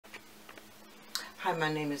Hi,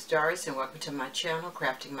 my name is Doris and welcome to my channel,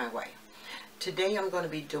 Crafting My Way. Today I'm going to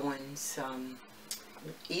be doing some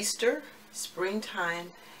Easter,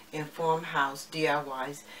 springtime, and farmhouse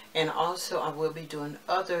DIYs, and also I will be doing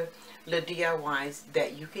other little DIYs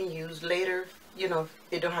that you can use later. You know,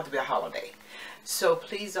 it don't have to be a holiday. So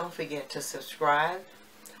please don't forget to subscribe,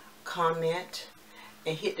 comment,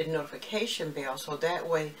 and hit the notification bell so that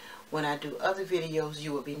way when I do other videos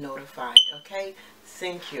you will be notified. Okay?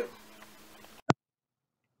 Thank you.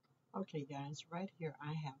 Okay guys, right here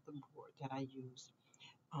I have the board that I use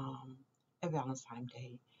at Valentine's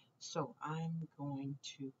Day. So I'm going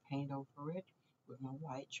to paint over it with my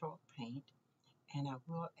white chalk paint, and I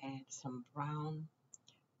will add some brown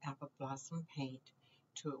apple blossom paint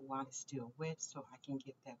to it while it's still wet so I can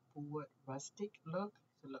get that board rustic look,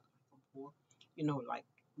 to look like a board, you know, like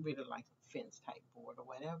really like a fence type board or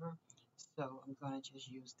whatever. So I'm going to just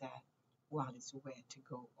use that while it's wet to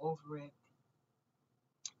go over it.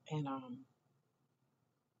 And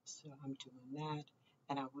so I'm doing that,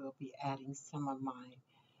 and I will be adding some of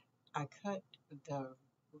I cut the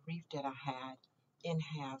wreath that I had in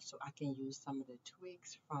half so I can use some of the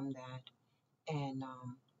twigs from that and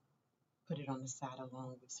put it on the side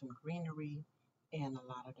along with some greenery and a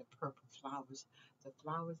lot of the purple flowers. The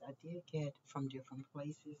flowers I did get from different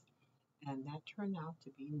places, and that turned out to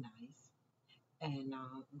be nice. And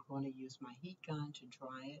I'm going to use my heat gun to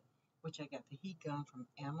dry it, which I got the heat gun from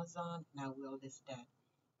Amazon, and I will list that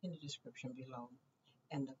in the description below.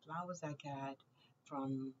 And the flowers I got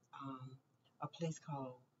from a place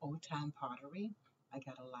called Old Time Pottery. I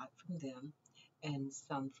got a lot from them and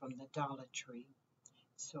some from the Dollar Tree.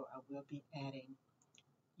 So I will be adding,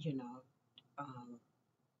 you know, um,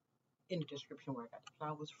 in the description where I got the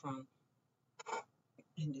flowers from.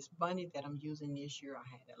 And this bunny that I'm using this year, I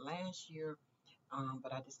had it last year,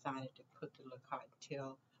 but I decided to put the little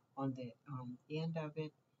cottontail on the end of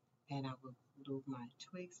it. And I will glue my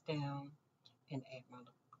twigs down and add my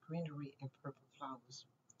little greenery and purple flowers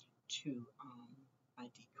to my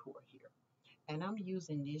decor here. And I'm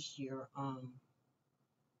using this year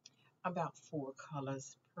about 4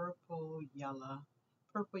 colors: purple, yellow,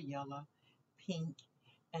 pink,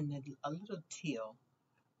 and then a little teal.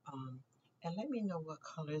 Um, and let me know what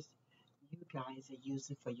colors you guys are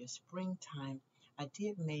using for your springtime. I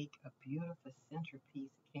did make a beautiful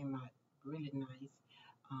centerpiece. It came out really nice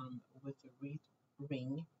with the wreath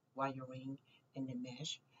ring, wire ring, and the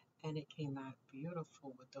mesh. And it came out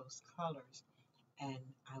beautiful with those colors. And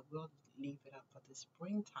I will leave it up for the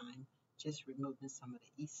springtime, just removing some of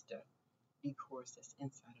the Easter decor that's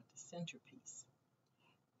inside of the centerpiece.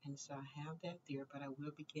 And so I have that there, but I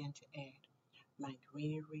will begin to add my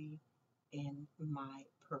greenery and my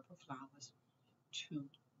purple flowers to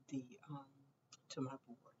the to my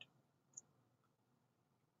board.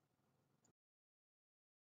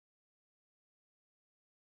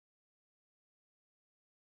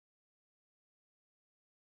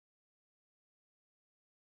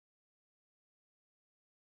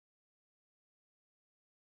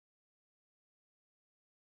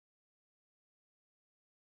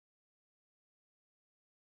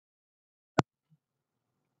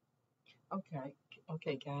 Okay,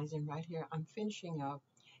 okay, guys, and right here I'm finishing up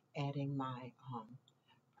adding my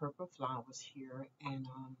purple flowers here and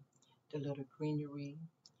the little greenery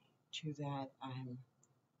to that. I'm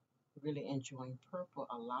really enjoying purple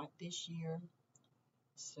a lot this year.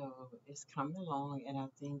 So it's coming along, and I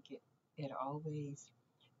think it always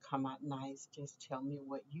come out nice. Just tell me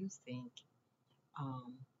what you think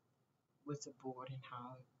um, with the board and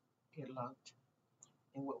how it looked,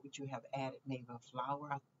 and what would you have added? Maybe a flower.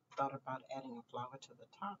 I thought about adding a flower to the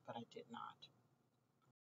top, but I did not.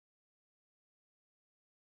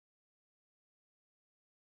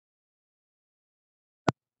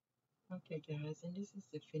 Okay, guys, and this is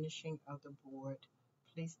the finishing of the board.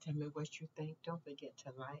 Please tell me what you think. Don't forget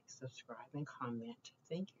to like, subscribe, and comment.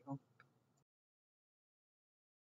 Thank you.